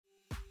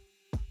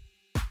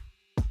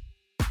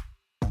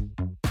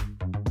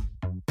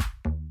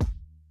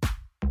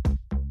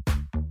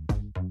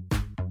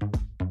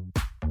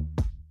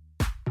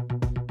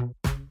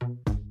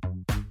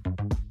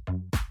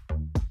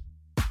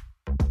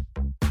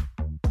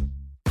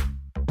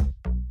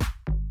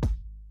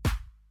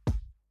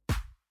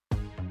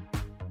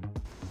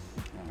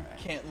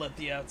can't let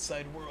the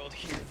outside world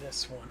hear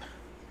this one.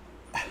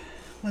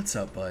 What's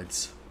up,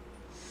 buds?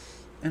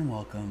 And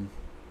welcome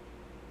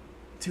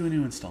to a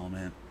new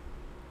installment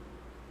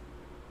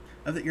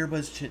of the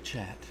Earbuds Chit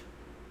Chat.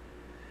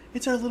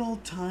 It's our little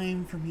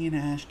time for me and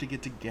Ash to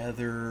get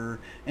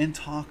together and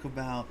talk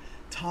about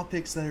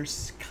topics that are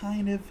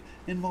kind of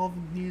involved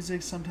in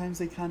music. Sometimes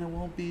they kind of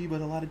won't be,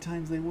 but a lot of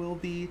times they will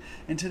be.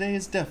 And today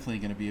is definitely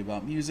going to be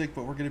about music,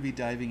 but we're going to be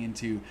diving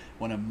into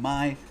one of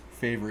my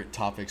favorite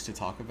topics to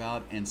talk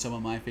about and some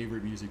of my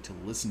favorite music to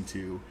listen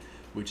to,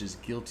 which is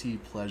guilty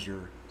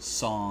pleasure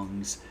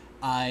songs.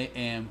 I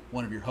am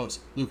one of your hosts,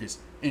 Lucas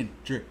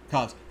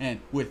Cobbs, and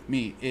with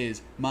me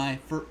is my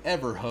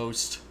forever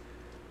host,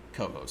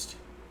 co-host.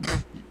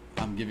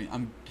 I'm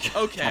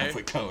Okay. kind of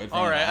put co in front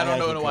All right, of I that.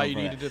 don't know why co you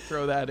for needed to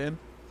throw that in.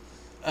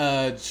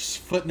 Just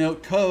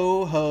footnote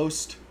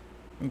co-host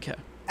Okay.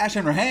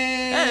 Ashton Rahan.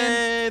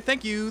 Hey,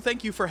 thank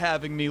you for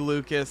having me,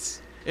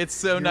 Lucas. It's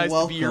so You're nice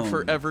to be your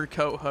welcome. forever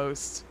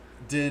co-host.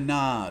 De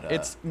nada.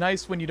 It's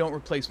nice when you don't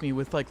replace me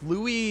with like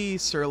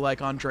Luis or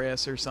like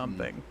Andreas or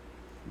something.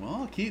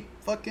 Well, keep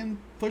fucking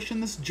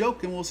pushing this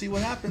joke and we'll see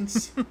what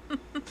happens.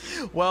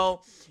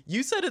 Well,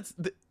 you said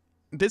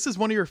this is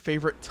one of your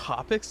favorite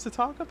topics to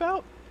talk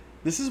about?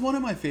 This is one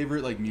of my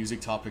favorite like music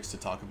topics to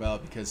talk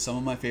about because some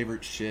of my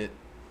favorite shit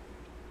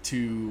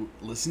to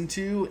listen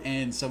to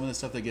and some of the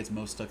stuff that gets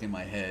most stuck in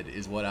my head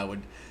is what I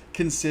would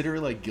consider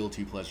like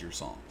guilty pleasure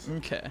songs.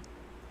 Okay.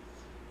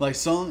 Like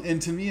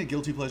and to me a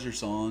guilty pleasure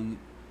song,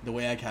 the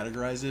way I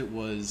categorize it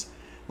was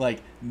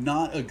like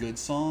not a good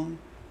song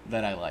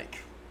that I like.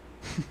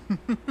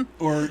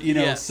 Or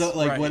Yes, so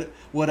like right.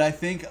 what I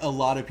think a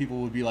lot of people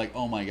would be like,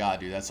 oh my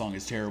god, dude, that song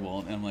is terrible,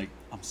 and I'm like,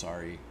 I'm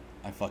sorry,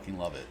 I fucking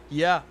love it.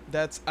 Yeah,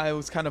 I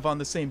was kind of on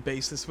the same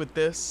basis with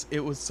this. It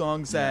was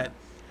songs that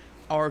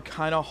are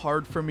kind of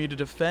hard for me to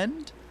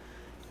defend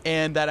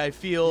and that I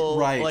feel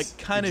Right, like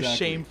kind of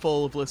exactly.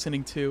 shameful of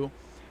listening to.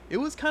 It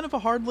was kind of a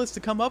hard list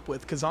to come up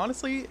with because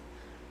honestly,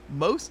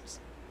 most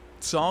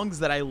songs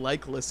that I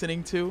like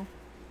listening to,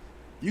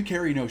 You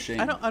carry no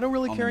shame. I don't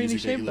really on the carry any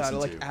music that shame you about it.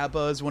 listen Like to.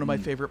 ABBA is one of my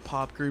favorite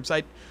pop groups.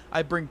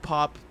 I bring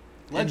pop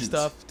Legends. and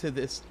stuff to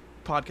this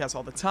podcast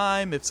all the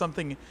time. If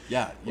something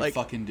Yeah, you like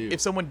fucking do.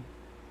 if someone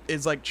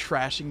is like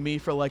trashing me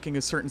for liking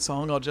a certain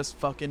song, I'll just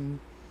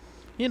fucking,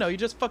 you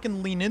just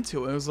fucking lean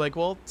into it. It was like,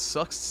 well,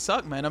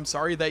 suck, man. I'm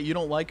sorry that you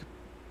don't like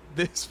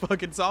this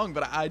fucking song,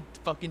 but I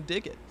fucking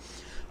dig it.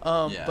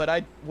 Yeah. But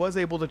I was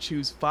able to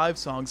choose 5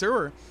 songs. There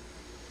were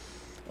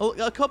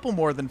a couple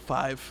more than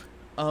 5.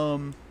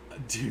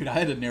 Dude, I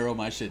had to narrow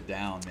my shit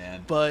down,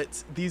 man.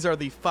 But these are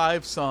the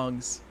 5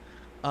 songs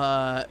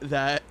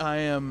that I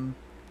am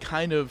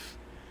kind of...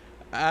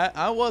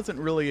 I wasn't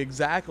really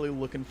exactly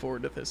looking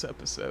forward to this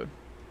episode.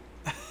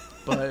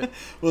 But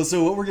Well,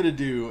 so what we're gonna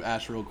do,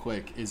 Ash, real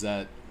quick, is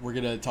that we're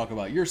gonna talk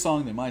about your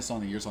song, then my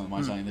song, then your song, then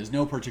my song. And there's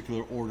no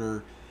particular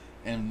order,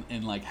 and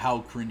like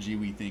how cringy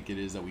we think it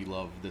is that we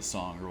love this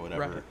song or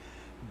whatever. Right.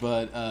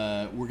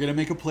 But we're gonna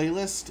make a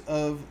playlist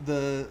of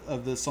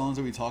the songs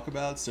that we talk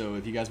about. So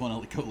if you guys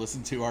want to go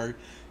listen to our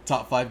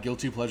top 5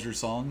 guilty pleasure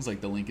songs,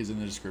 like the link is in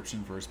the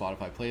description for a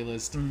Spotify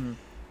playlist.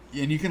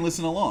 And you can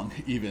listen along,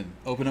 even.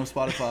 Open up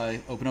Spotify,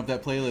 open up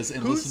that playlist,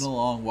 and listen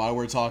along while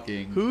we're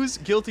talking. whose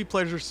guilty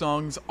pleasure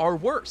songs are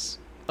worse,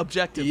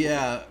 objectively?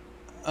 Yeah,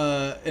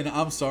 and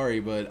I'm sorry,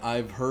 but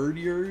I've heard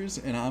yours,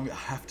 and I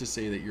have to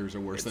say that yours are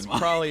worse It's than mine.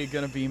 probably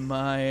gonna be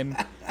mine.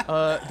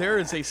 There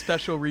is a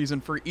special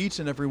reason for each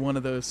and every one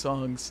of those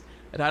songs,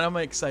 and I'm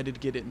excited to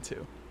get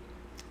into.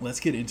 Let's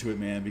get into it,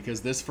 man,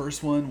 because this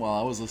first one,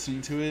 while I was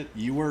listening to it,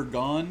 you were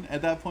gone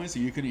at that point, so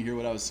you couldn't hear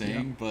what I was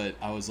saying, but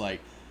I was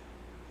like,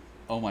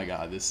 oh my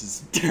god, this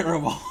is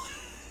terrible.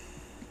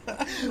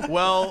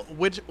 Well,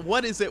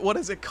 what is it? What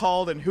is it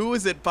called, and who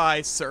is it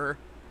by, sir?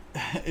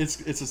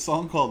 It's a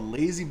song called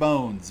Lazy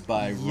Bones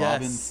by Yes.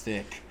 Robin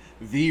Thicke.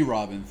 The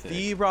Robin Thicke.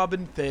 The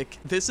Robin Thicke.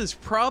 This is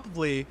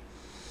probably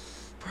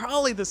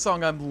the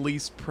song I'm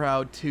least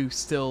proud to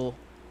still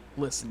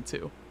listen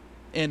to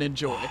and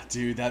enjoy.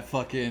 Dude, that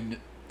fucking...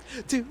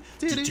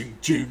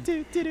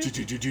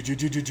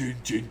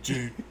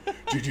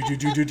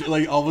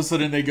 Like all of a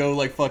sudden they go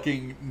like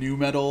fucking new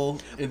metal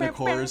in the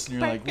chorus and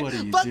you're like, what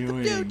are you Fuck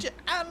doing? the future,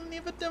 I don't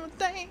even do a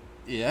thing.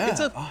 Yeah.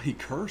 It's he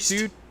cursed.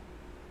 Dude,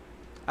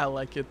 I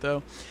like it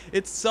though.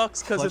 It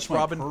sucks because Clutch it's my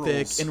Robin pearls.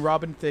 Thicke, and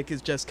Robin Thicke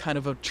is just kind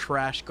of a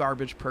trash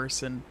garbage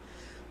person.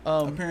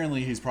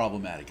 Apparently he's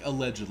problematic.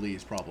 Allegedly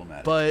he's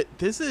problematic. But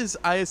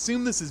I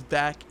assume this is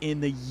back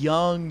in the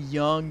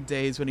young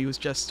days when he was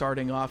just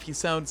starting off. He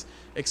sounds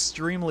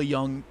extremely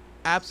young,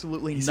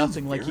 absolutely He sounds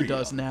nothing like he very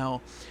does young.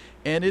 now.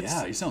 And it's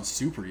yeah, he sounds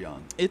super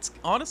young. it's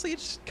honestly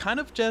it's kind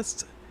of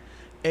just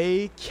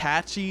a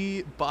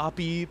catchy,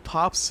 boppy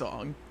pop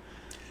song.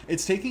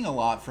 It's taking a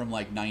lot from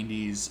like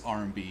 90s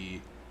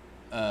R&B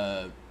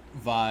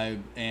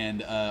vibe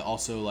and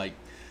also like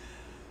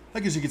I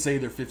guess you could say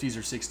their 50s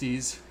or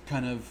 60s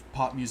kind of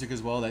pop music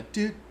as well. That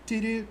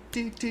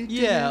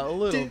Yeah, a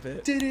little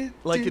bit.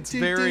 Like it's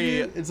very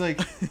It's like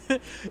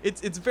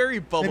it's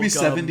very bubblegum. maybe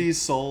 70s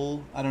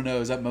soul. I don't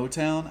know. Is that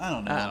Motown? I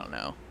don't know. I don't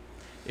know.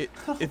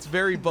 It's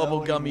very No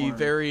bubblegummy, anymore.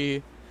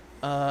 very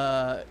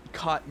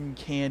cotton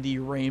candy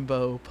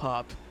rainbow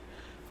pop.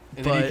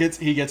 And But then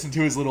he gets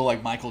into his little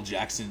like Michael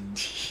Jackson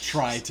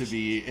try to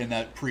be in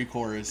that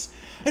pre-chorus.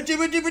 I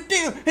try to do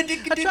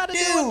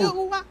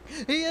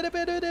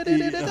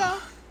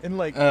and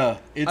like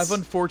It's I've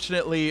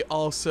unfortunately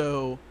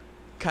also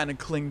kind of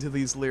cling to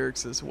these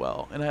lyrics as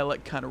well, and I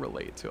like kind of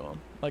relate to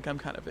them. Like I'm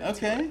kind of into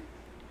okay.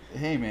 it.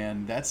 Hey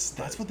man, that's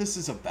what this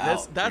is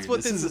about. That's dude.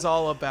 what this is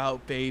all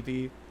about,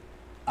 baby.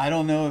 I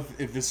don't know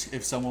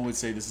if someone would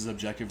say this is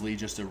objectively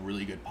just a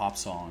really good pop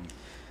song,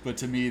 but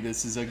to me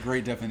this is a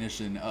great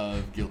definition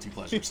of guilty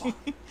pleasure song.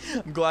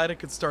 I'm glad it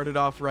could start it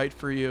off right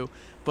for you.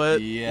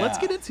 But Yeah. let's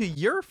get into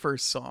your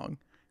first song,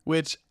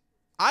 which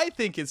I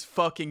think is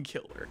fucking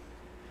killer.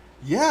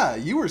 Yeah,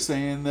 you were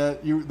saying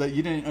that you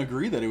didn't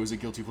agree that it was a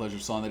guilty pleasure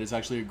song, that it's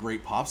actually a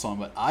great pop song,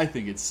 but I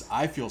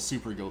feel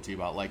super guilty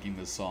about liking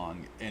this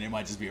song, and it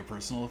might just be a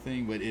personal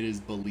thing, but it is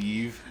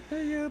Believe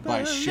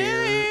by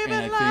Cher, and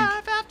I think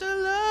after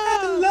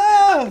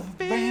love,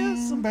 feel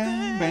something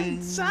bang, bang,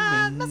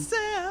 inside bang.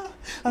 myself.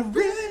 I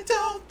really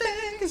don't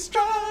think it's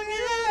strong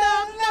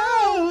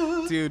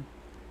enough. Dude,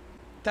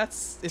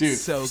 it's Dude,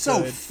 so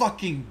so good.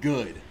 fucking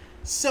good.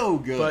 So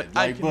good.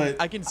 But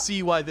Like, I can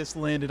see why this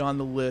landed on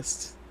the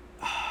list.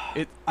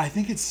 I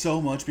think it's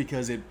so much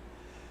because it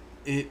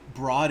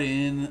brought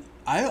in.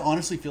 I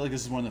honestly feel like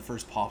this is one of the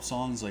first pop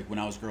songs, like when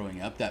I was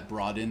growing up, that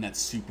brought in that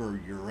super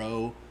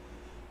Euro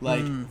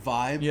like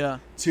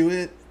vibe to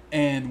it.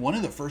 And one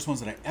of the first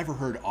ones that I ever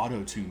heard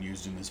auto-tune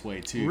used in this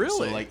way too.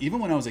 Really? So like even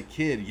when I was a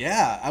kid,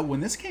 when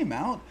this came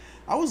out,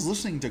 I was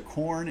listening to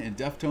Korn and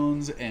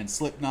Deftones and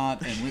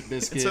Slipknot and Limp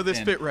Bizkit. So this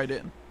and fit right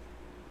in.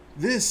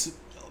 this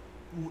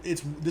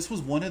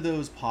was one of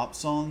those pop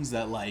songs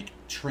that like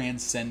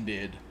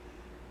transcended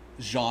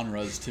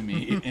genres to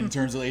me in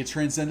terms of like, it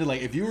transcended,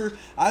 like if you were,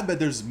 I bet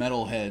there's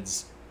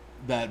metalheads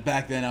that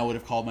back then I would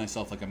have called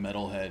myself like a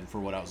metalhead for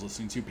what I was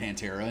listening to,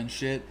 Pantera and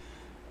shit,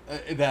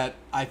 that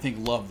I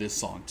think love this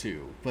song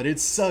too. But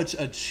it's such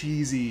a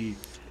cheesy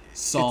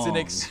song. It's an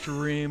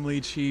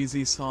extremely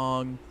cheesy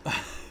song.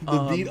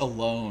 The beat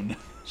alone.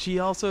 She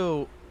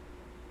also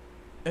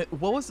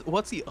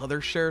what's the other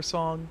Cher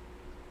song?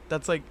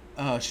 That's like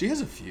She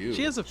has a few.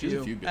 She has a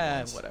few. good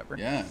ones. Whatever.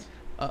 Yeah.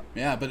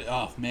 Yeah, but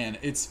oh man,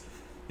 it's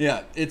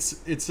like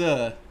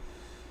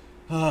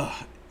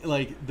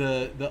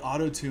the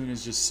auto tune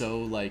is just so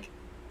like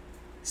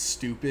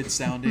stupid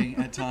sounding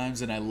at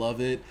times, and I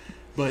love it,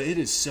 but it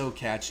is so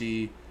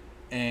catchy,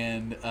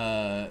 and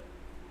I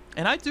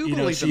do you believe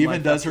know, in she even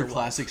life does after her love.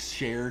 classic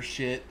Cher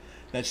shit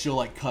that she'll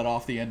like cut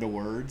off the end of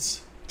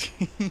words,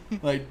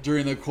 like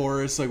during the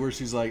chorus, like where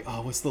she's like,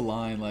 oh, what's the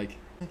line, like,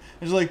 and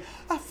she's like,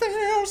 I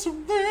feel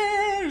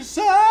something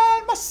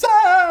inside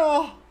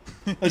myself.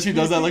 And she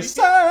does that like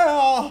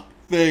 "Sail"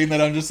 thing that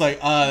I'm just like,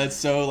 that's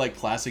so like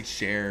classic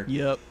Cher.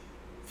 Yep.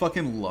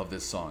 Fucking love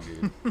this song,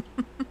 dude.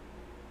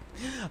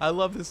 I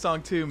love this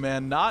song too,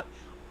 man.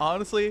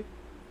 Honestly,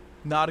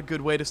 not a good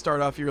way to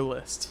start off your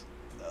list.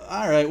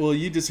 All right, well,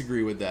 you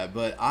disagree with that,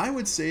 but I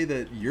would say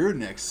that your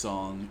next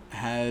song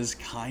has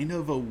kind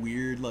of a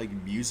weird like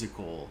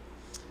musical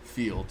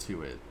feel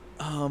to it.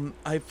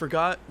 I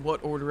forgot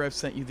what order I've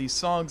sent you these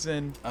songs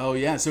in. Oh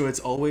yeah, so it's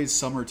Always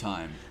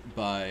Summertime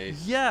by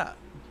Yeah.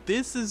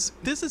 This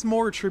is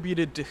more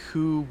attributed to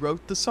who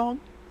wrote the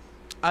song.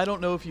 I don't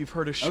know if you've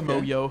heard of Shmo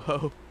Okay.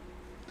 Yo-Ho.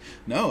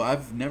 No,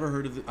 I've never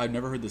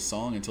heard the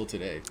song until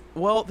today.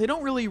 Well, they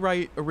don't really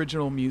write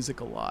original music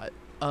a lot.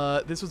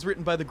 This was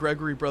written by the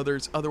Gregory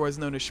Brothers, otherwise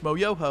known as Shmo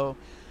Yo-Ho,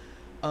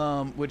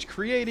 which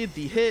created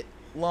the hit,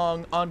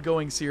 long,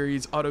 ongoing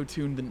series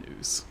Auto-Tune the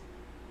News.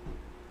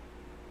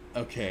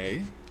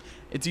 Okay.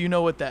 Do you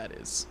know what that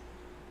is?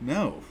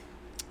 No.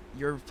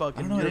 You're I don't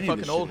fucking, know what you're a any of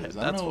fucking this old shit head. is.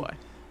 I don't That's know. why.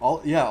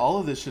 All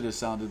of this should have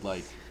sounded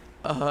like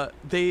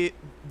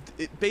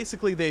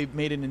Basically they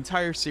made an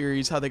entire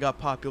series. How they got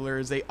popular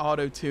is they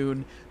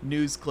auto-tune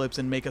news clips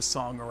and make a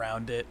song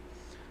around it.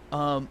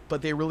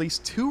 But they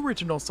released 2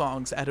 original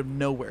songs out of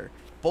nowhere,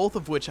 both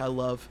of which I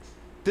love.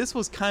 This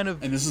was kind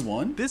of and this is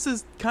one? this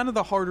is kind of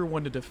the harder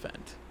one to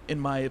defend, in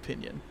my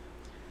opinion.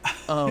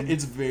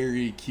 It's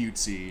very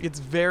cutesy. It's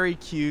very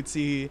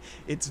cutesy.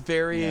 It's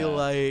very Yeah.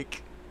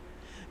 like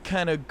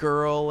kind of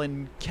girl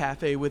and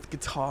cafe with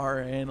guitar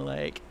and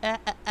like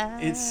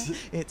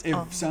It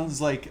on. sounds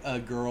like a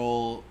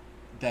girl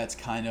that's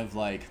kind of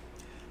like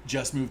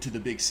just moved to the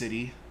big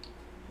city.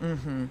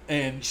 Mm-hmm.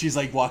 And she's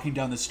like walking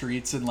down the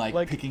streets and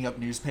like picking up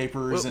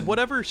newspapers and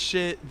whatever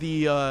shit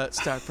the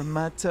start from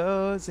my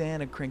toes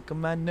and a crinkle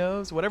my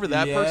nose, whatever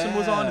that person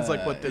was on is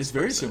like what this it's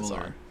very person is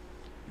similar. on.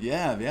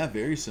 Yeah,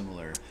 very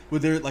similar.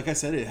 But there, like I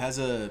said, it has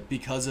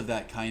because of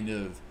that kind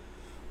of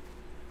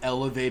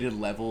elevated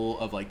level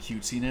of like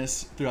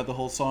cutesiness throughout the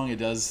whole song. It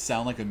does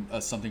sound like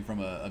something from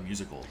a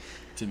musical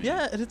to me.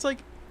 Yeah, and it's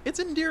like it's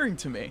endearing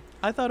to me.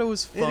 I thought it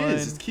was fun. It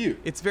is. It's cute.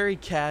 It's very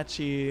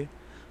catchy.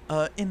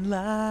 In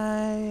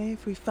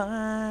life we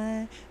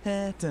find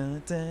And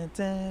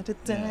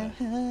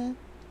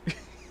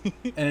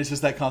it's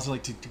just that constant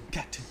like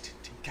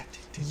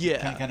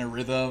Yeah. kind of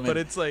rhythm. But and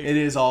it's like- it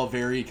is all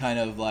very kind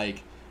of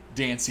like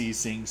dancey,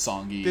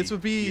 sing-songy. This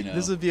would be you know?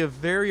 this would be a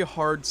very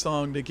hard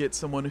song to get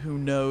someone who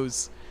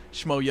knows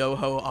Shmo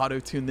Yoho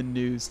Auto-Tune the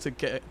News to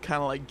get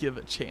kind of like give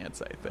a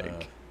chance, I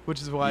think.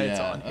 Which is why it's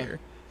on here.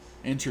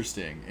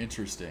 Interesting.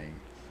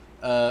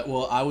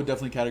 Well, I would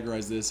definitely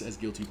categorize this as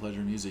guilty pleasure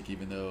music,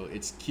 even though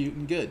it's cute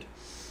and good.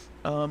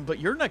 But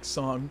your next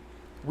song,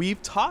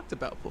 we've talked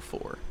about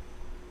before.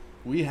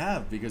 We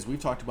have, because we've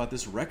talked about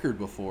this record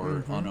before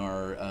Mm-hmm. on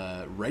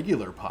our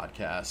regular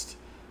podcast.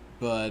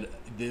 But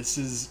this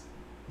is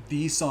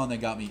the song that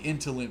got me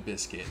into Limp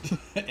Bizkit,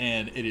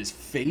 and it is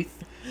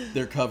Faith,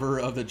 their cover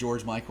of the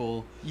George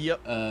Michael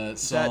Yep.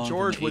 song That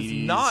George from the was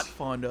 80s. not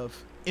fond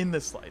of in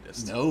the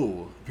slightest.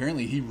 No,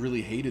 apparently he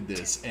really hated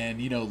this, and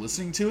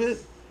listening to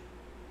it,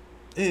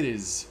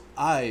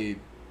 I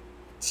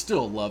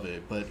still love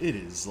it, but it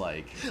is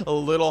like A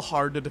little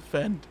hard to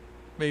defend,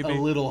 maybe. a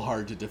little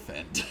hard to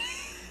defend.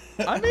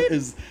 I mean-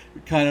 is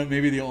kind of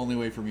maybe the only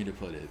way for me to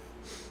put it.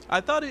 I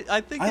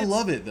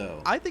love it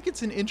though. I think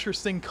it's an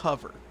interesting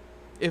cover,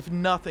 if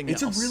nothing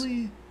It's else. a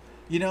really,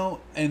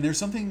 and there's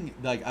something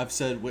like I've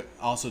said,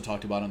 also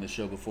talked about on the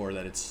show before,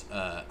 that it's,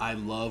 I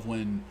love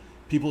when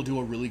people do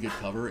a really good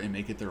cover and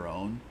make it their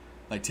own,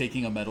 like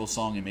taking a metal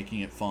song and making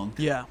it funk,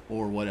 Yeah.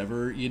 or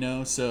whatever,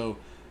 So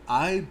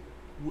I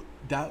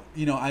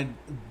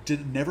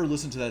never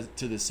listened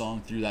to this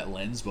song through that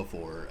lens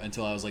before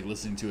until I was like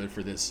listening to it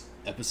for this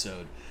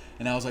episode,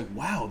 and I was like,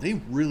 wow, they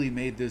really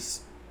made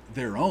this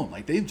their own.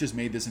 Like they've just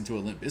made this into a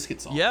Limp Bizkit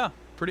song. Yeah,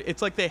 pretty.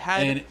 It's like they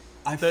had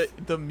And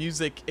the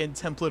music and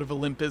template of a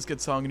Limp Bizkit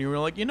song, and you were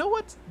like, you know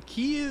what?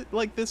 Key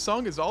like this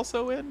song is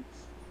also in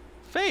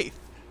Faith.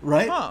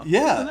 Right? Huh,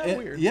 Yeah. isn't that and,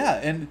 weird? Yeah,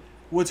 and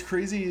what's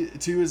crazy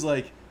too is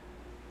like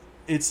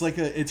it's like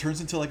it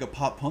turns into like a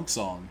pop punk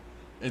song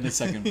in the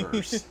second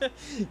verse.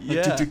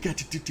 Yeah.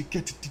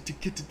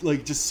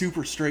 Like just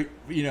super straight,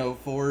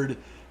 forward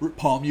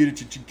palm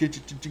muted,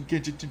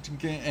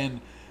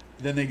 and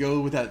then they go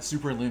with that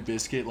super Limp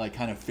Bizkit like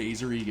kind of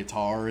phasery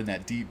guitar and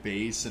that deep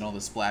bass and all the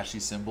splashy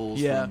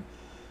cymbals Yeah. from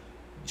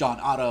John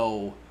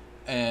Otto.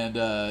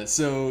 And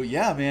so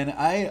yeah, man,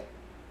 I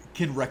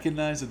can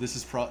recognize that this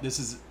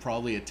is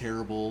probably a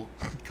terrible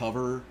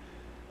cover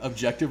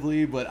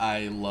objectively, but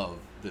I love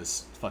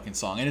this fucking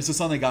song, and it's the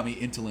song that got me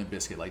into Limp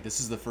Bizkit. Like this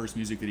is the first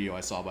music video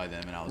I saw by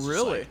them, and I was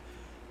Really?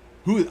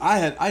 just like, I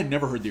had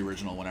never heard the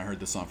original when I heard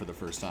the song for the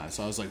first time,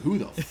 so I was like, who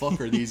the fuck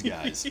are these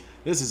guys?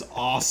 This is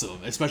awesome,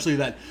 especially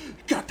that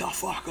get the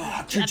fuck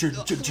up,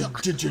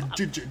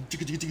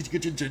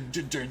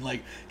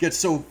 like gets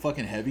so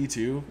fucking heavy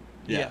too.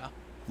 Yeah.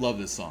 Love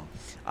this song.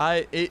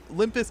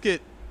 Limp Bizkit.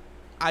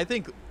 I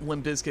think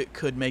Limp Bizkit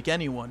could make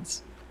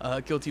anyone's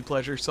guilty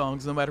pleasure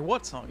songs, no matter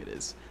what song it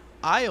is.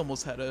 I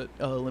almost had a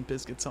Limp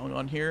Bizkit song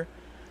on here.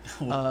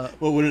 What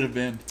would it have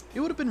been? It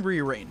would have been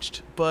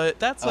Rearranged, but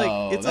that's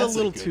like it's a that's a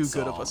little good too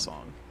good of a song.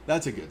 song.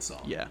 That's a good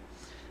song. Yeah.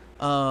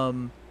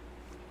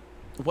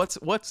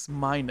 What's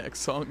my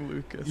next song,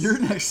 Lucas? Your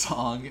next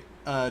song,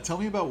 tell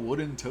me about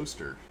Wooden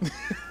Toaster.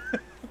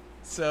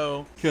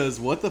 So, Because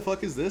what the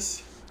fuck is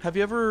this? have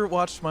you ever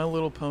watched My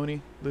Little Pony,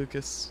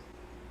 Lucas?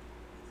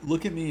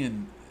 Look at me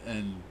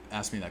and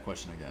ask me that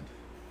question again.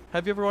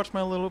 Have you ever watched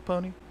My Little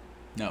Pony?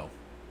 No.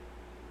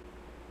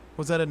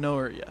 Was that a no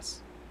or a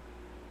yes?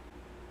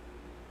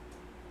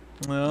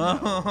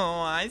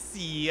 Oh, I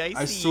see.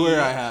 I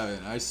swear I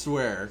haven't. I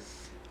swear.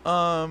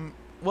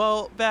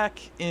 Well, back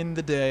in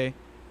the day,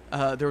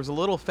 there was a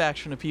little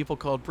faction of people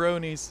called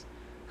Bronies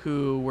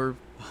who were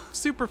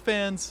super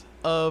fans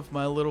of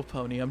My Little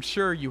Pony. I'm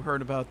sure you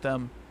heard about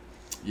them.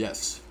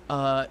 Yes.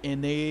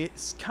 And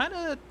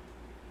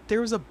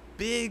there was a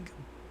big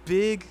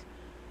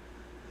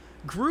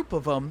group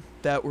of them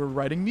that were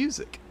writing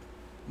music.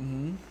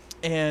 Mm-hmm.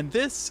 And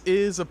this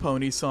is a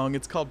pony song.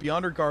 It's called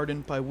Beyond Our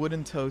Garden by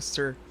Wooden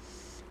Toaster.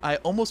 I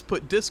almost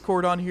put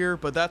Discord on here,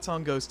 but that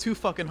song goes too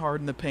fucking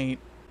hard in the paint.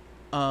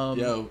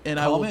 Yo, and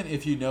comment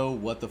if you know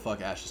what the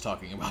fuck Ash is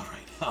talking about right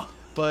now.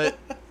 But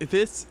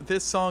this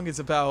song is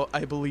about,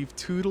 I believe,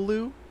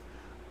 Toodaloo,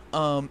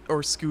 or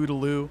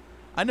Scootaloo.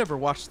 I never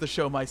watched the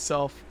show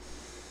myself,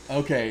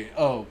 Okay.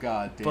 Oh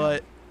god damn.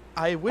 but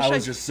I wish I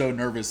was just so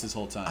nervous this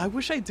whole time. I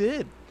wish I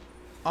did.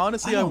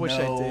 Honestly, I don't wish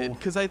know. I did,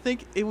 because I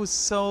think it was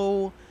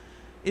so.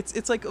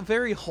 It's like a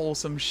very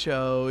wholesome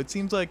show. It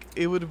seems like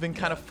it would have been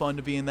kind of Yeah. fun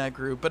to be in that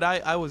group, but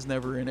I was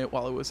never in it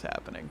while it was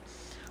happening.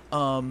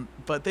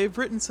 But they've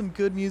written some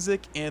good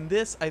music, and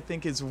this I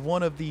think is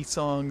one of the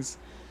songs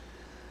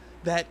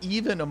that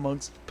even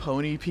amongst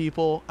pony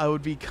people, I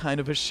would be kind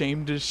of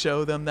ashamed to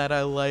show them that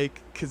I like,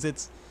 because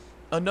it's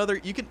another.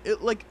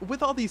 Like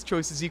with all these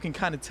choices, you can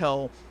kind of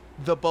tell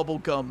the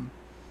bubblegum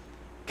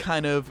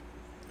kind of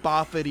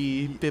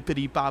boppity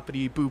bippity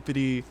boppity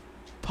boopity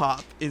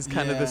pop is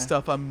kind of the Yeah.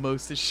 stuff I'm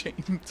most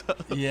ashamed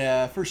of.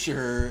 Yeah, for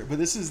sure. But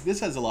this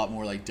has a lot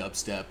more like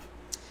dubstep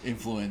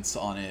influence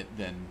on it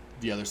than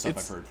the other stuff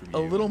It's I've heard from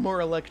a you. little more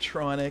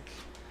electronic.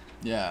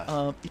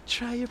 Yeah. You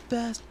try your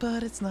best,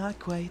 but it's not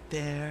quite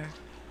there.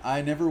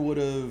 I never would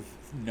have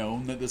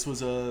known that this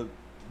was a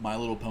My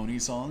Little Pony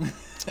song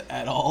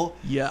at all.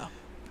 Yeah.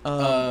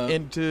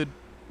 And to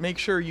make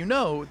sure you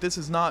know, this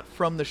is not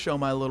from the show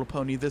My Little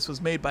Pony. This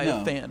was made by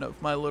No. a fan of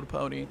My Little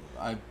Pony.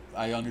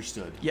 I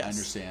understood. Yes. I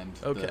understand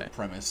Okay. the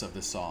premise of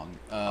this song.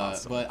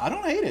 Awesome. But I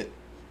don't hate it.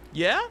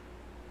 Yeah?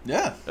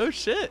 Yeah. Oh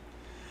shit.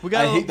 We I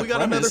got hate the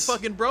another premise.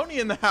 fucking brony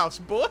in the house,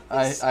 boys.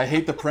 I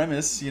hate the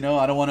premise. You know,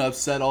 I don't want to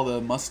upset all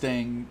the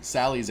Mustang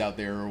Sallys out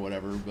there or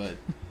whatever, but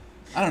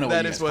I don't know what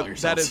you guys call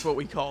yourselves. That is what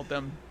we called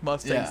them,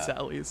 Mustang Yeah.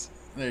 Sallies.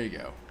 There you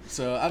go.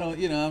 So I don't,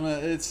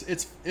 it's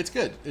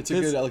good. It's a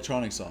good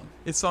electronic song.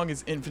 This song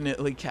is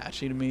infinitely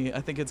catchy to me.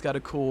 I think it's got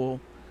a cool,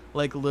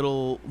 like,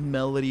 little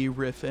melody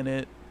riff in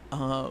it.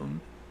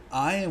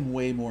 I am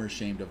way more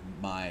ashamed of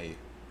my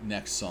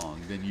next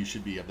song than you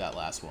should be of that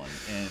last one,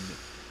 and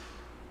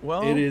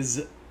Well, it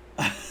is.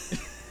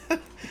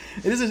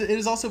 It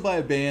is also by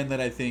a band that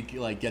I think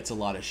like gets a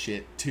lot of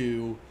shit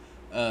too,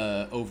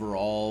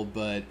 overall,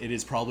 but it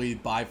is probably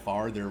by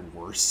far their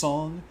worst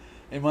song,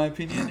 in my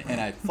opinion, and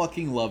I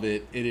fucking love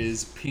it. It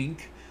is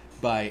Pink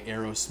by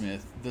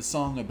Aerosmith, the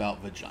song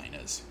about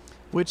vaginas.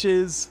 which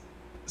is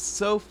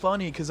so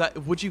funny because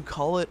would you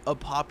call it a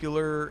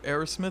popular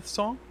Aerosmith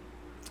song?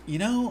 You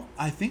know,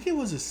 I think it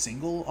was a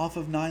single off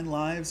of Nine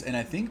Lives, and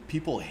I think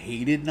people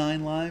hated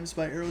Nine Lives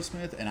by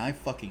Aerosmith, and I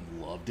fucking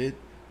loved it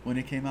when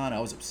it came out. I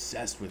was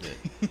obsessed with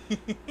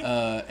it.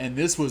 And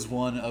this was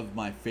one of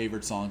my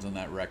favorite songs on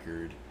that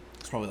record.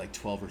 It's probably like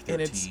 12 or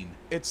 13. And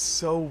it's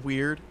so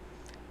weird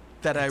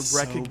that It's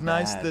I so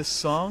recognized bad. this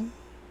song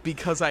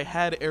because I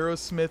had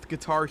Aerosmith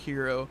Guitar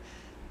Hero,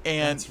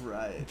 and That's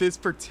right. this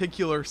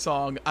particular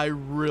song I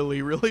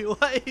really, really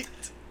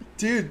liked.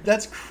 Dude,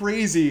 that's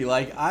crazy.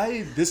 Like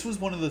this was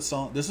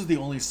the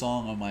only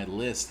song on my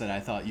list that I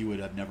thought you would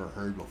have never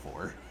heard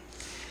before.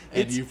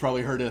 And It's- you've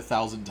probably heard it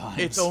 1,000 times.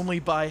 It's only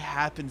by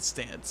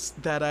happenstance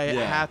that I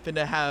Yeah. happen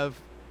to have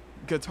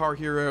Guitar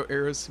Hero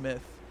Aerosmith.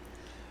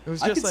 It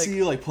was I just could like, see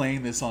you like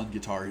playing this on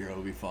Guitar Hero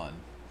would be fun.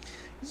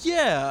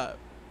 yeah.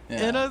 Yeah.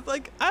 And I was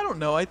like, I don't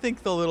know. I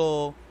think the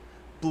little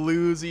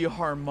bluesy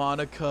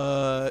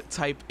harmonica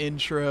type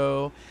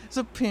intro.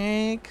 So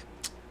Pink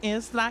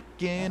is like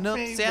an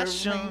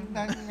obsession.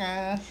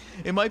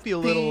 It might be a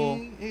little,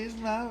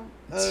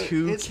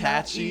 too it's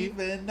catchy.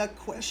 Not even a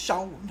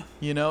question.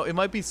 you know, it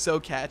might be so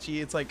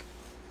catchy. It's like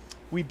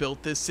we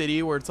built this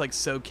city where it's like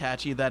so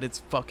catchy that it's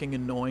fucking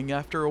annoying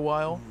after a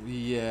while.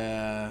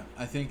 Yeah,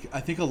 I think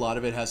a lot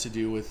of it has to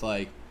do with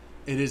like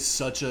it is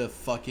such a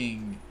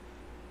fucking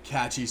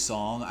catchy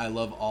song. I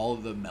love all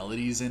of the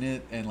melodies in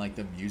it and like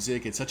the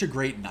music. It's such a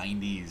great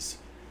 90s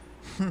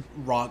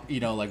rock,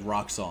 like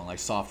rock song, like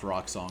soft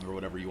rock song or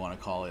whatever you want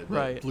to call it. But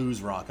Right.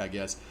 blues rock, I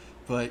guess.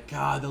 But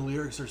God, the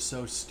lyrics are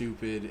so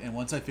stupid. And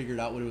once I figured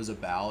out what it was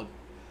about,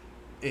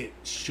 it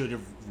should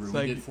have ruined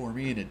like- it for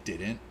me, and it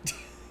didn't.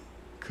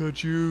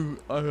 Could you?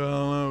 I don't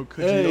know.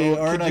 Could Hey, you?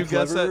 aren't Could I you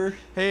guess clever? that?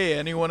 Hey,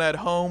 anyone at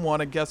home want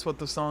to guess what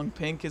the song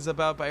 "Pink" is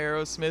about by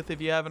Aerosmith? If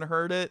you haven't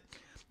heard it,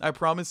 I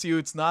promise you,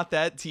 it's not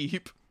that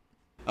deep.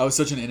 I was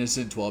such an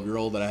innocent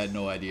 12-year-old that I had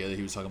no idea that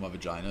he was talking about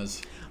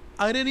vaginas.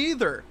 I didn't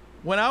either.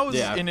 When I was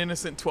Yeah. an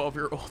innocent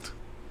 12-year-old.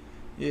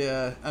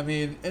 Yeah, I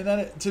mean, and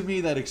that to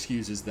me that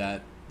excuses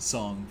that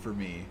song for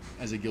me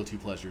as a guilty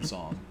pleasure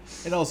song.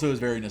 It also is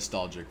very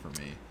nostalgic for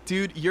me.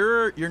 Dude,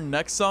 your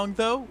next song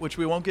though, which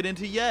we won't get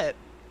into yet,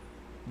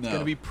 No, is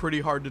gonna be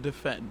pretty hard to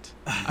defend.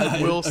 I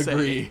will say.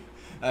 agree.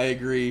 I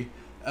agree.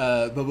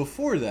 But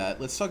before that,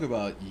 let's talk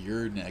about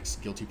your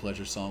next guilty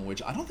pleasure song,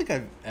 which I don't think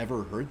I've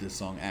ever heard this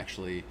song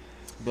actually,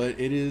 but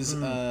it is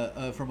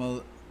from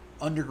a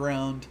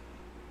underground,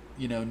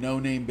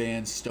 no-name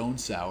band, Stone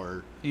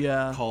Sour,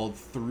 Yeah. called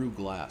Through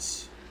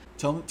Glass.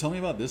 Tell me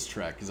about this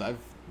track because I've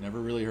never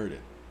really heard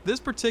it. This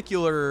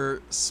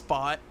particular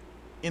spot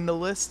in the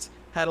list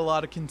had a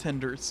lot of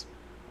contenders,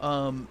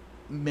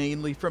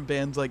 mainly from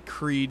bands like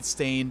Creed,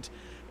 Stained,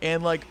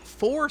 and like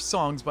 4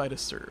 songs by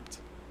Disturbed.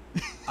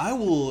 I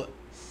will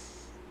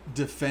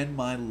defend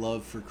my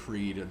love for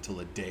Creed until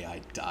the day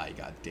I die.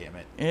 God damn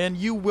it! And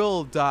you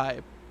will die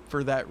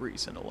for that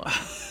reason alone.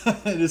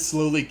 It is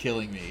slowly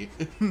killing me.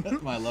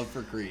 My love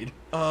for Creed.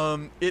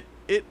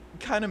 It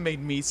kind of made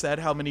me sad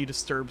how many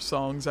Disturbed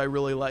songs I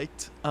really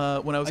liked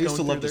when I was I used going to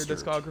through love their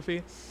Disturbed.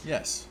 discography.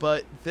 Yes.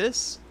 But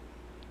this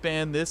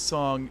band, this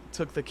song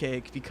took the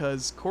cake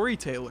because Corey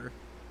Taylor,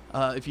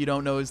 if you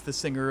don't know, is the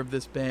singer of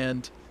this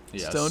band,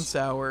 Yes. Stone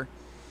Sour.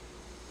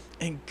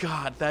 And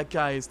God, that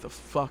guy is the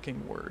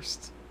fucking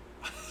worst.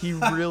 He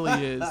really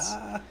is.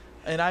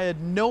 And I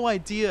had no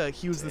idea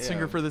he was the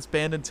singer Damn. for this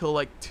band until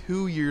like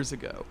 2 years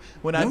ago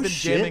when No I've been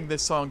shit. jamming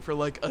this song for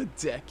like a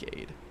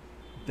decade.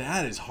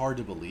 That is hard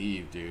to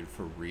believe, dude.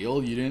 For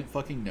real? You didn't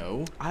fucking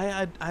know?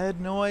 I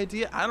had no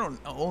idea. I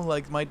don't know.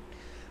 Like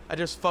I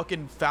just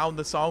fucking found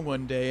the song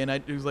one day, and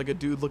it was like a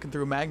dude looking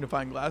through a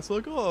magnifying glass,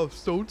 like, oh,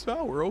 Stone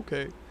Sour,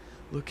 okay.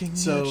 Looking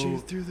So, at you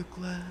through the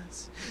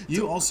glass.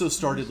 You also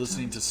started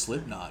listening to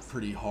Slipknot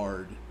pretty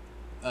hard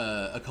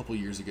a couple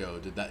years ago.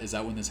 Is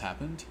that when this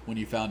happened? When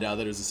you found out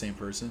that it was the same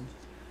person?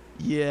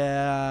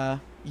 Yeah,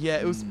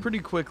 it was Hmm. pretty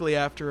quickly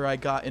after I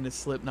got into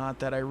Slipknot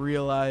that I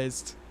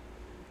realized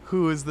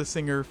who is the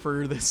singer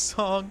for this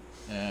song.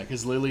 Yeah,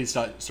 because Lily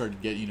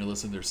started getting you to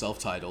listen to their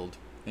self-titled,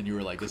 and you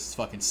were like, "This is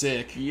fucking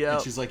sick." Yep.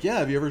 And she's like, "Yeah,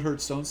 have you ever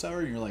heard Stone Sour?"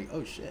 And you're like,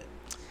 "Oh shit."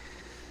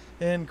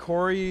 And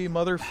Corey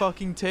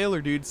motherfucking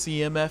Taylor, dude,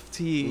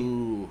 CMFT.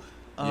 Ooh.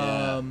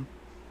 Yeah.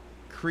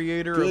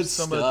 Creator Good of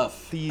some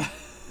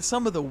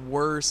of the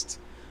worst,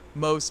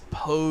 most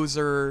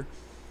poser,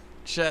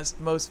 just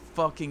most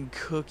fucking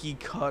cookie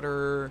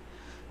cutter,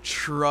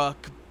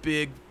 truck,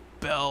 big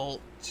belt,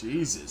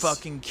 Jesus.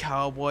 fucking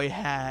cowboy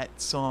hat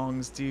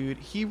songs, dude.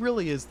 He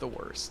really is the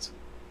worst.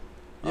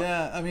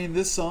 Yeah, I mean,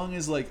 this song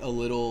is like a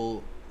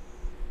little,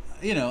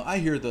 I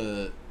hear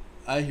the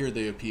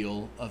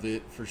appeal of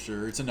it for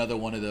sure. It's another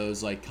one of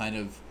those like kind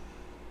of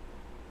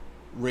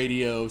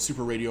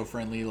super radio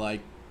friendly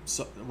like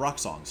rock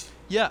songs.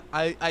 Yeah,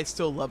 I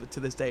still love it to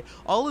this day.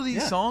 All of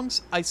these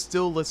songs I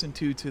still listen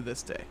to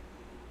this day.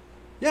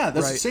 Yeah,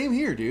 that's Right. the same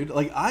here, dude.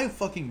 Like, I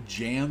fucking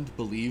jammed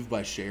Believe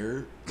by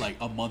Cher like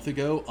a month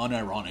ago,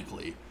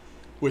 unironically,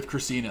 with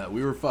Christina.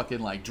 We were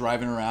fucking like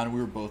driving around and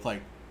we were both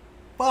like,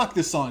 fuck,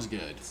 this song's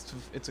good.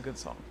 It's a good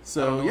song. I don't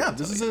So know yeah, what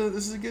to this tell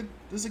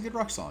is a good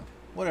rock song.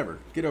 Whatever,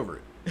 get over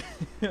it.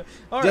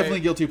 All Definitely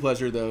right. guilty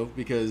pleasure though,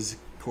 because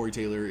Corey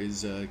Taylor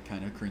is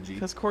kind of cringy.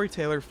 Because Corey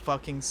Taylor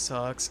fucking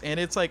sucks, and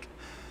it's like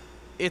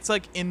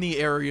in the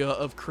area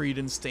of Creed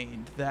and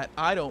Stained that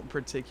I don't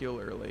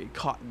particularly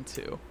cotton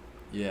to.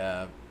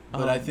 Yeah,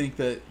 but I think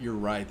that you're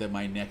right that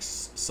my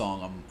next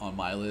song on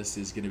my list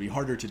is going to be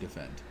harder to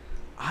defend.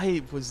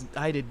 I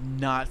did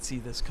not see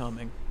this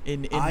coming.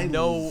 In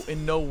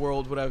no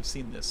world would I have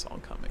seen this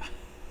song coming.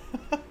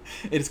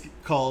 It's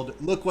called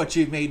 "Look What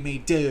You Made Me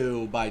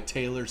Do" by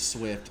Taylor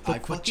Swift.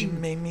 Look what you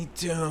made me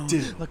do.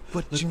 Look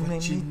what you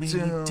made me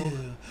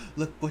do.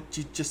 Look what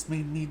you just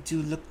made me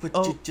do. Look what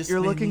Oh, you just you're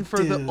made looking me for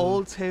do. the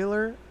old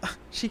Taylor?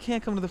 She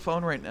can't come to the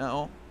phone right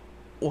now.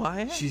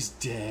 Why? She's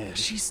dead.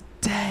 She's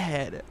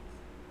dead.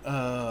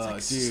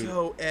 Dude.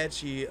 So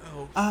edgy.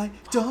 Oh, I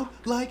don't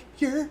like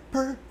your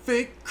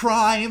perfect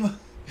crime.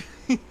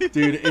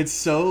 Dude, it's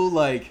so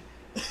like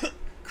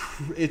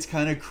it's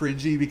kind of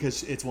cringy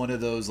because it's one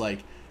of those like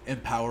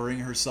empowering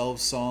herself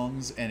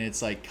songs, and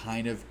it's like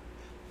kind of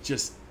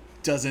just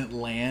doesn't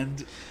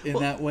land in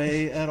that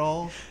way at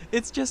all.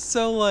 it's just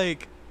so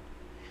like.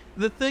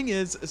 The thing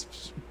is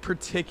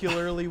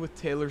particularly with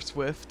Taylor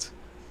Swift,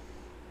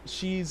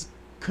 she's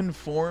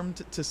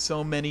conformed to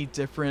so many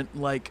different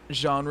like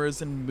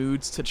genres and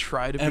moods to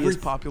try to be as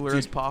popular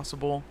as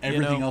possible.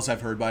 Everything else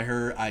I've heard by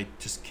her, I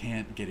just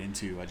can't get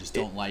into. I just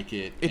don't like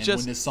it. And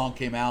when this song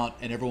came out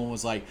and everyone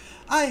was like,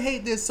 I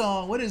hate this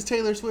song, what is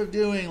Taylor Swift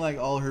doing? Like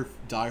all her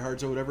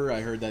diehards or whatever,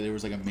 I heard that there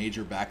was like a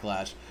major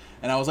backlash.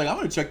 And I was like, I'm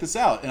going to check this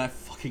out. And I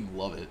fucking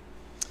love it.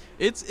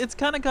 It's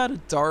kind of got a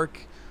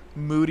dark,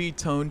 moody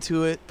tone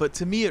to it, but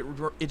to me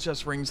it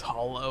just rings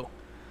hollow.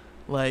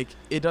 Like,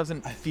 it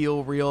doesn't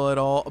feel real at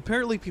all.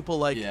 Apparently people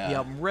like the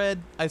album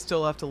Red. I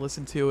still have to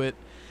listen to it.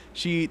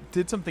 She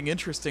did something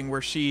interesting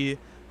where she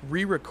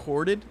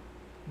re-recorded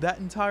that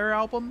entire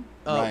album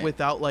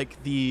without,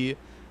 like, the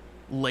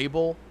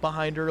label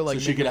behind her. Like,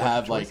 so she could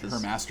have, like, her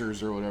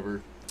masters or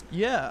whatever.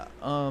 Yeah.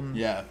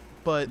 Yeah.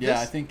 But yeah,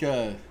 I think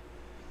it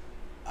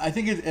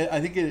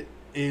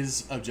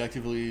is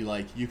objectively,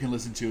 like, you can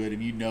listen to it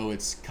and you know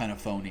it's kind of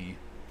phony.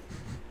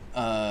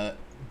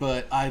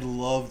 But I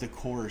love the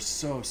chorus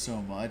so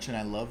much, and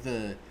I love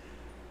the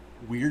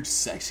weird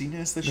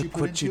sexiness that she put into it.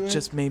 Look what you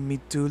just made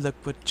me do. Look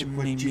what you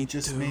made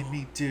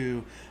me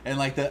do. And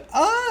like the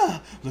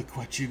look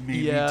what you made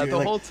me do. Yeah, the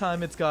like, whole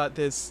time it's got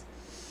this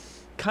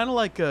kind of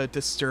like a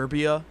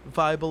Disturbia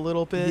vibe a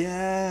little bit.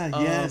 Yeah,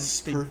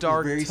 yes,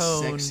 dark very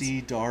tones,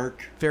 sexy,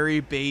 dark,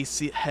 very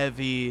bassy,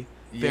 heavy,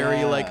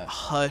 very like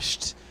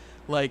hushed,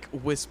 like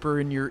whisper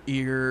in your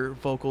ear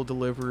vocal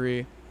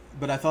delivery.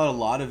 But I thought a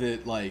lot of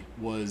it like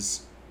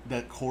was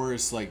that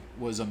chorus like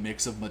was a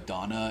mix of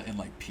Madonna and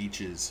like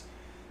Peaches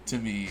to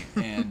me,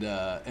 and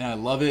I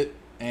love it.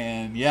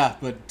 And yeah,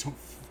 but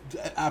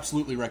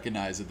absolutely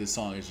recognize that this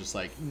song is just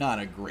like not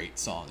a great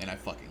song, and I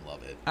fucking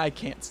love it. I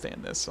can't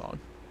stand this song.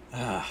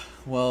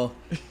 Well,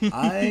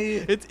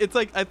 it's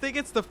like I think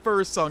it's the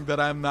first song that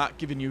I'm not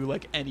giving you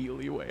like any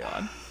leeway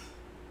on.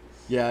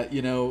 Yeah,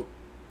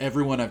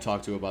 everyone I've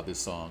talked to about this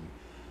song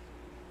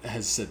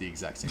has said the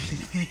exact same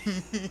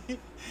thing.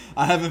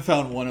 I haven't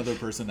found one other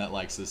person that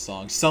likes this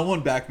song. Someone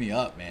back me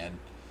up, man.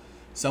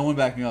 Someone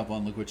back me up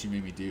on Look What You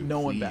Made Me Do. No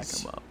please. one back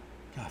him up.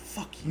 God,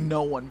 fuck you.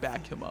 No one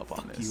back him up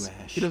on this. You,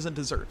 Ash. He doesn't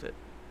deserve it.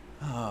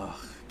 Oh,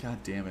 god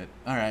damn it.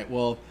 All right,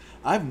 well,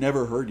 I've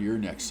never heard your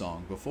next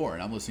song before,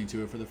 and I'm listening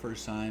to it for the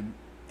first time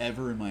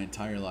ever in my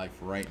entire life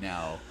right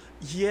now.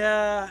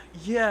 Yeah.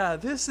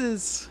 This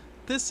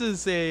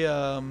is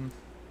a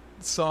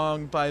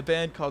song by a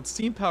band called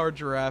Steam Powered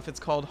Giraffe. It's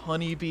called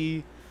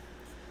Honeybee.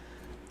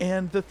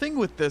 And the thing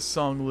with this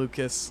song,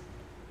 Lucas,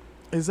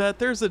 is that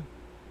there's a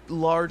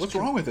large... What's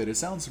wrong with it? It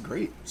sounds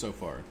great so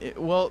far.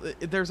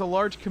 There's a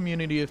large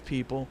community of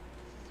people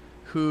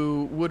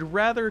who would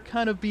rather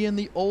kind of be in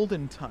the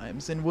olden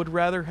times and would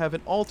rather have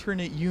an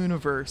alternate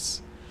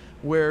universe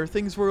where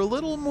things were a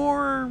little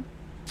more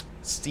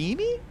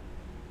steamy,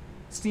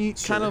 Sure.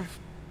 kind of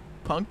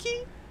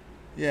punky,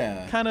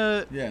 Yeah. kind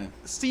of Yeah.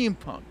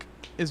 steampunk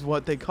is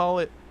what they call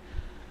it.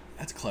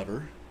 That's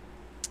clever.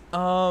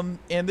 And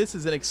this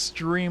is an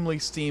extremely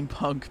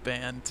steampunk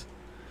band.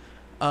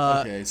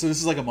 Okay, so this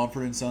is like a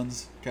Mumford and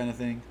Sons kind of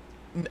thing,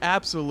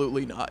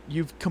 Absolutely not.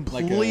 You've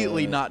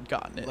completely not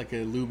gotten it. like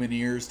a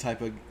Lumineers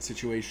type of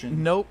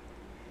situation. Nope.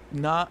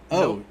 Not. Oh,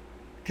 Nope.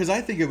 because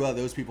I think about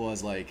those people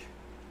as like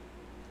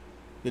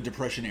the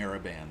Depression era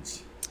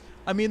bands.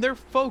 I mean, they're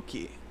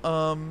folky.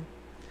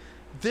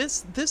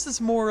 This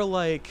is more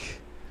like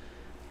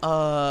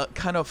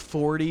kind of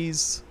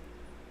 40s,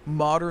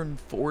 modern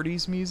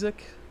 40s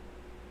music,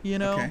 you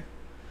know?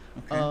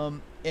 Okay.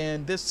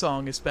 And this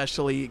song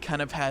especially kind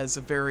of has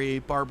a very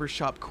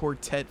barbershop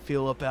quartet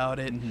feel about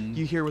it. Mhm,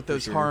 You hear with for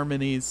those sure.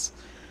 harmonies.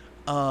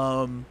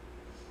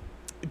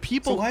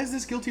 People So why is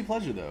this guilty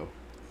pleasure though?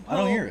 I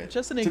don't Well, hear it.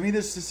 just an To me,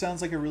 this just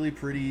sounds like a really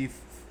pretty,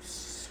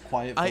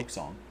 quiet folk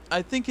song.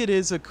 I think it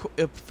is a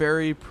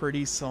very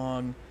pretty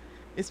song.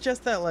 It's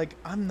just that, like,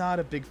 I'm not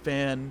a big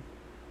fan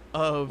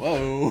of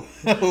Whoa,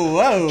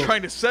 whoa!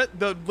 trying to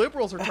the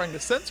liberals are trying to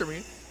censor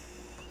me.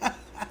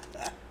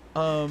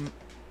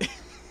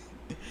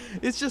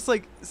 It's just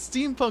like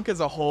steampunk as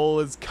a whole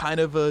is kind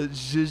of a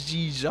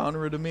zhuzhy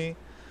genre to me.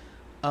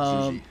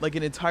 Zhuzhy. Like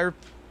an entire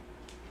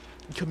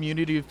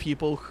community of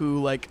people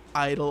who like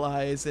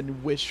idolize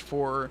and wish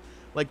for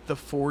like the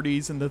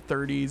 40s and the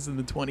 30s and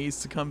the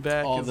 20s to come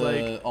back. all It's the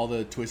like, all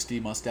the twisty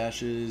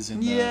mustaches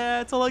and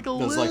yeah, it's like a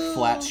those little, like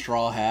flat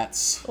straw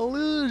hats. a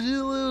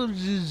little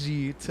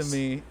zhuzhy to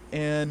me.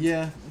 And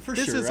Yeah, for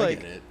this sure. is I like,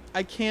 get it.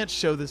 I can't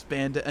show this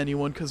band to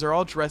anyone because they're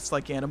all dressed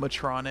like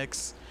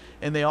animatronics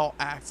and they all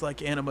act like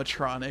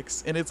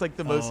animatronics, and it's like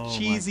the most Oh my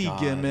cheesy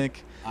God.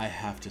 gimmick. I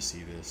have to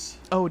see this.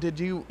 Oh, did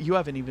you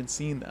haven't even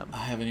seen them? I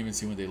haven't even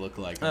seen what they look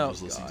like. Oh, I'm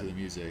just listening to God. the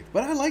music.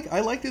 But I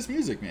like this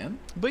music, man.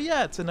 But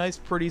yeah, it's a nice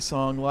pretty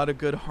song, a lot of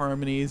good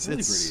harmonies. Really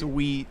It's pretty.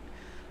 sweet.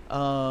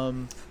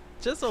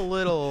 Just a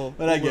little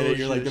But I get little it.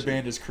 You're like, the zhuzhy.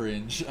 band is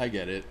cringe. I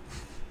get it.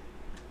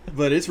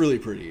 But it's really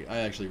pretty. I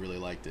actually really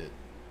liked it.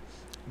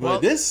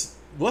 But Well-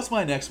 what's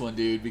my next one,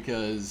 dude?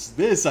 Because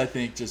this, I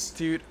think, just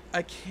Dude,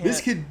 I can't.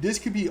 this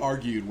could be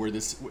argued whether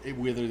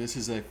this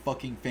is a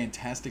fucking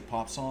fantastic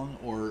pop song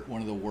or one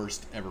of the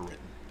worst ever written.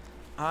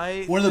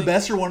 One of the think-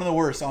 best or one of the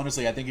worst.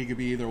 Honestly, I think it could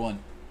be either one.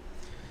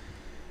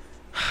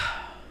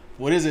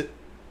 What is it?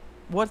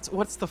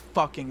 What's the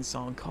fucking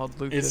song called,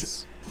 Lucas?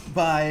 It's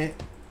by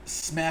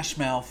Smash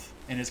Mouth,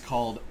 and it's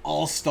called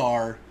All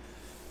Star.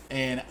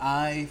 And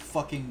I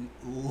fucking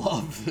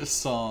love this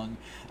song.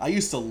 I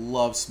used to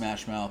love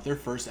Smash Mouth. Their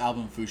first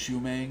album,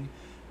 Fushumang,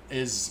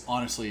 is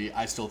honestly,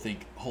 I still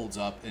think holds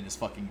up and is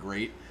fucking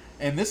great.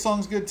 And this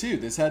song's good too.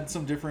 This had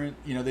some different,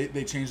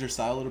 they changed their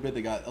style a little bit.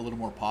 They got a little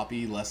more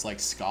poppy, less like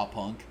ska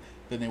punk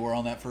than they were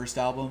on that first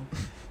album.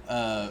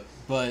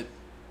 But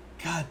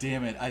god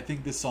damn it, I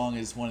think this song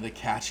is one of the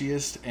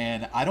catchiest.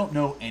 And I don't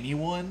know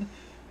anyone,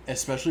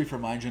 especially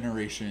from my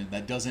generation,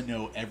 that doesn't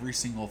know every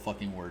single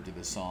fucking word to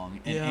this song.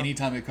 And Yeah.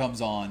 anytime it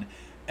comes on,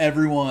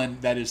 everyone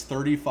that is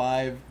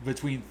 35,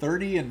 between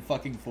 30 and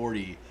fucking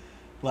 40,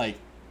 like,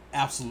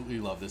 absolutely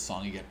love this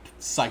song. You get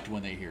psyched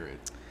when they hear it.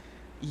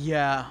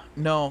 Yeah,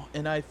 no,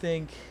 and I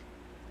think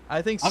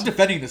I'm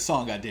defending this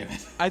song,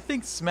 goddammit. I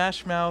think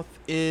Smash Mouth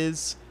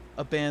is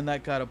a band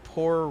that got a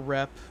poor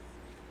rep.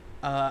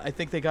 I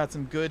think they got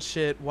some good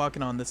shit.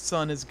 Walking on the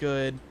Sun is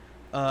good.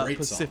 Great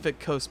Pacific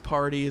Coast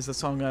Party is a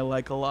song I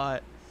like a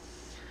lot.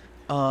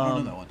 I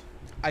don't know that one.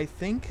 I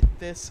think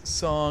this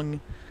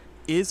song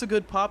is a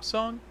good pop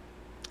song,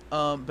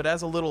 but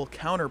as a little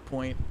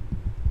counterpoint,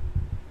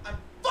 I'm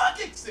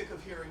fucking sick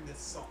of hearing this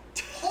song.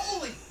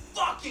 Holy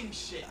fucking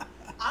shit!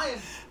 I am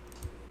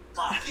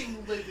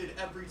fucking livid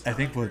every time I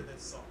think hear what-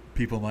 this song.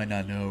 People might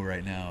not know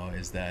right now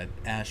is that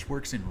Ash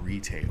works in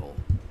retail,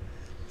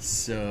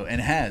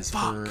 and has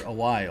for Fuck. a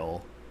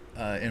while,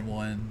 in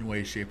one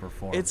way, shape, or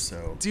form.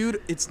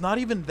 Dude, it's not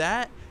even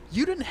that.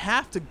 You didn't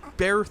have to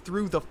bear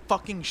through the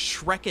fucking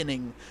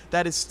Shrekkening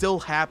that is still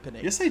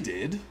happening. Yes, I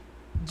did.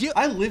 You,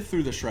 I lived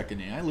through the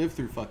Shrekkening. I lived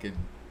through fucking.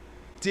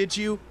 did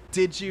you?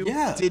 Did you?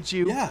 Yeah. Did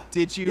you? Yeah.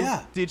 Did you?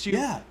 Yeah. Did you?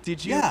 Yeah.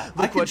 Did you? Yeah.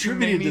 I Look what you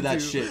made contributed me to that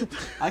do. shit.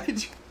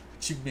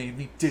 What you made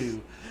me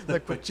do.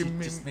 Look what you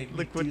just made me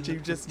look what do. you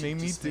just made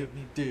me just do. made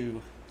me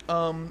do.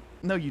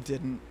 No, you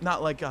didn't.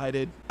 Not like I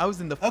did. I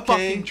was in the Okay.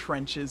 fucking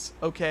trenches.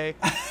 Okay.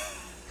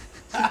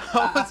 You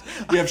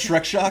have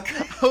Shrek shock? I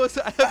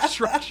have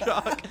Shrek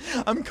shock.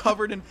 I'm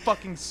covered in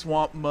fucking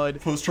swamp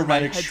mud.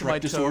 Post-traumatic from my head to my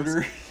Shrek toes.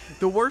 disorder?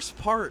 The worst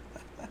part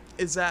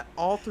is that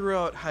all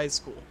throughout high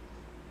school,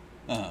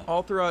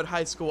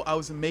 I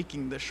was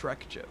making the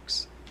Shrek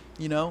jokes,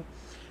 you know?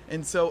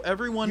 And so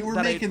everyone You were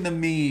that making the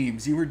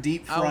memes. You were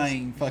deep I was-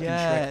 frying fucking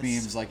yes. Shrek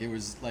memes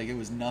like it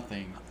was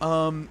nothing.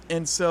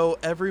 and so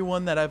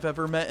everyone that I've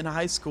ever met in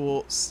high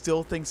school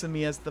still thinks of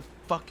me as the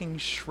fucking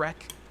Shrek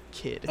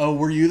kid. Oh,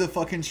 were you the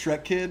fucking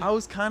Shrek kid? I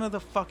was kind of the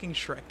fucking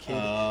Shrek kid.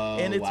 Oh,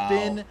 and it's wow.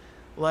 been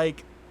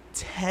like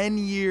 10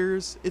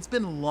 years. It's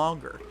been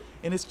longer.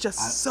 And it's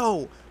just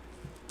so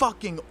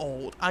fucking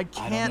old. I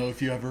don't know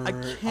if you ever. I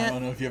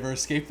don't know if you ever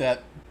escaped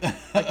that.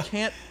 I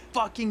can't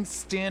fucking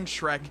stand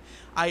Shrek.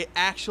 I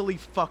actually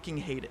fucking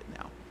hate it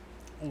now.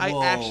 Whoa.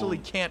 I actually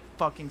can't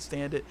fucking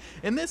stand it.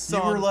 And this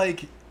song, You were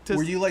like,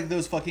 were you like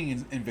those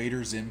fucking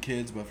Invader Zim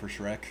kids, but for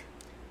Shrek?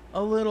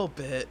 a little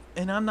bit,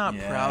 and I'm not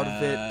proud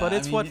of it, but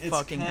it's what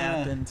fucking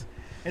happened.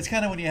 It's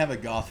kind of when you have a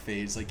goth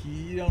phase, like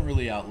you don't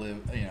really outlive,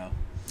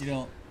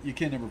 you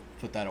can never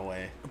put that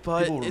away.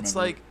 But it's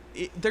like,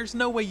 there's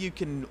no way you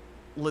can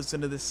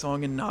listen to this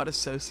song and not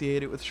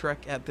associate it with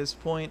Shrek at this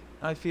point,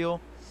 I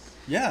feel.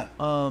 Yeah.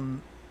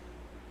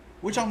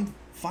 Which I'm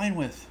fine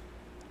with.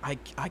 I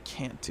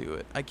can't do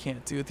it. I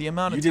can't do it. The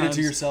amount of you times, did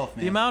it to yourself,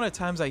 man. The amount of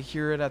times I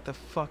hear it at the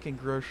fucking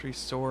grocery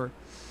store.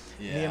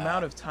 Yeah. The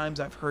amount of times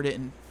I've heard it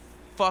in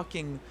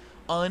fucking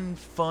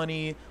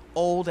unfunny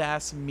old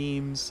ass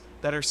memes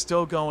that are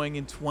still going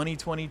in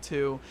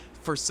 2022.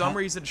 For some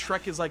reason,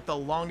 Shrek is like the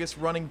longest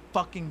running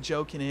fucking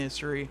joke in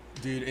history.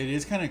 Dude, it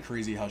is kind of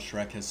crazy how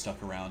Shrek has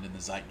stuck around in the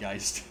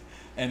zeitgeist,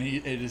 and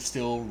it is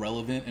still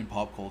relevant in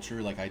pop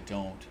culture. Like I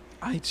don't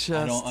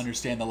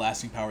understand the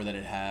lasting power that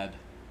it had.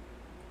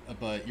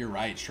 But you're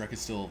right, Shrek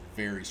is still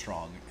very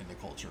strong in the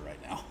culture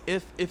right now.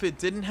 If it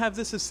didn't have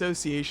this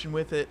association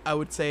with it, I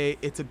would say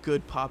it's a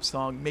good pop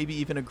song, maybe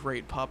even a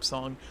great pop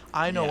song.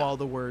 I know all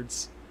the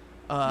words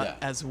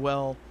as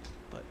well,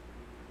 but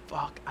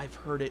fuck, I've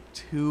heard it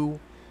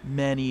too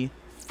many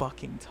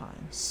fucking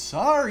times.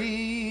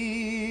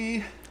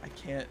 Sorry.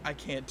 I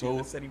can't do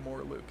this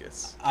anymore,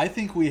 Lucas. I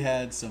think we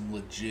had some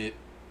legit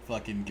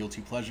fucking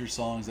guilty pleasure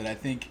songs that I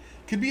think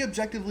could be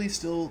objectively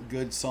still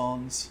good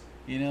songs.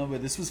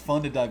 But this was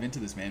fun to dive into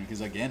this, man,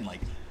 because again, like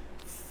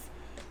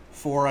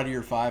 4 out of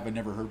your 5 I'd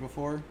never heard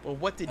before. Well,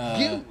 what did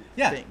you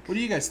think? What do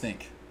you guys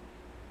think?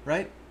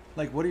 Right?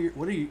 Like, what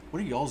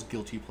are y'all's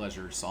guilty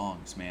pleasure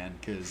songs, man?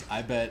 Because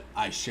I bet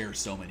I share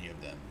so many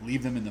of them.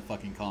 Leave them in the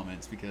fucking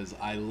comments because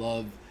I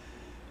love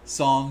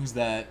songs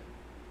that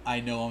I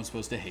know I'm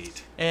supposed to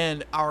hate.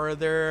 And are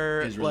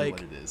there is really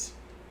what it is.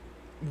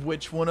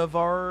 Which one of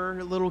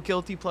our little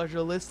guilty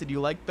pleasure lists did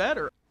you like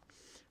better?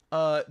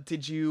 Do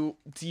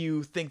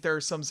you think there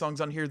are some songs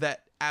on here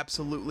that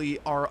absolutely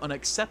are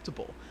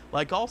unacceptable,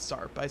 like All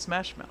Star by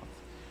Smash Mouth?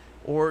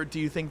 Or do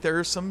you think there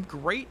are some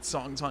great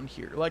songs on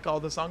here, like all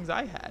the songs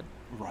I had?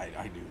 Right,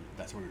 I do.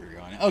 That's where we were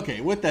going.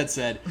 Okay, with that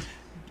said,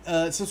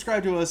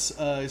 subscribe to us,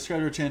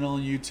 subscribe to our channel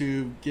on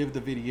YouTube, give the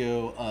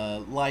video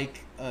a like,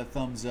 a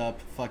thumbs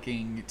up,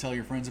 fucking tell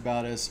your friends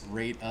about us,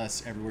 rate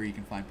us everywhere you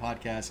can find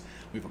podcasts.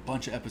 We have a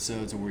bunch of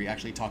episodes where we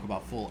actually talk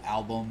about full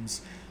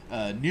albums,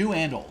 new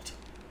and old.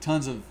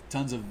 Tons of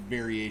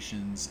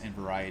variations and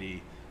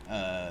variety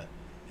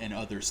and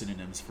other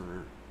synonyms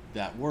for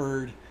that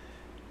word.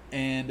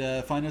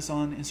 And find us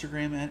on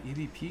Instagram at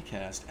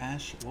EVPcast.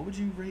 Ash, what would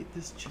you rate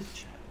this chit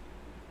chat?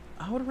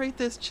 I would rate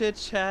this chit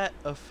chat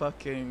a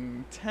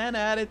fucking 10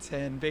 out of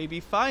 10,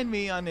 baby. Find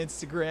me on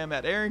Instagram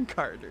at Aaron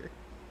Carter.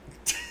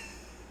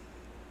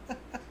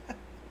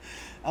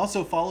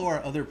 Also, follow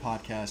our other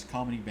podcast,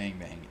 Comedy Bang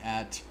Bang,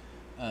 at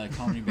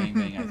Comedy Bang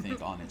Bang, I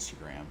think, on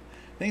Instagram.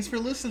 Thanks for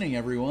listening,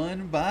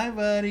 everyone. Bye,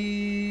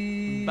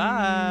 buddy.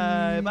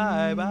 Bye,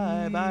 bye,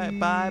 bye, bye,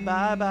 bye,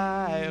 bye,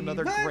 bye.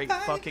 Another great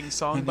fucking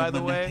song, by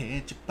the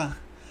way. I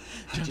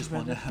just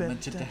wonder how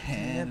much of the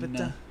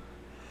hand.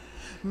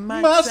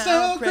 Might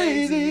sound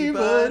crazy,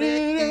 but it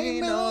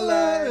ain't no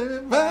lie.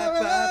 Bye, bye,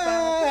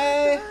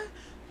 bye,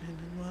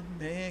 bye.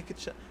 Make it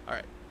shut. All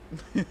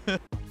right.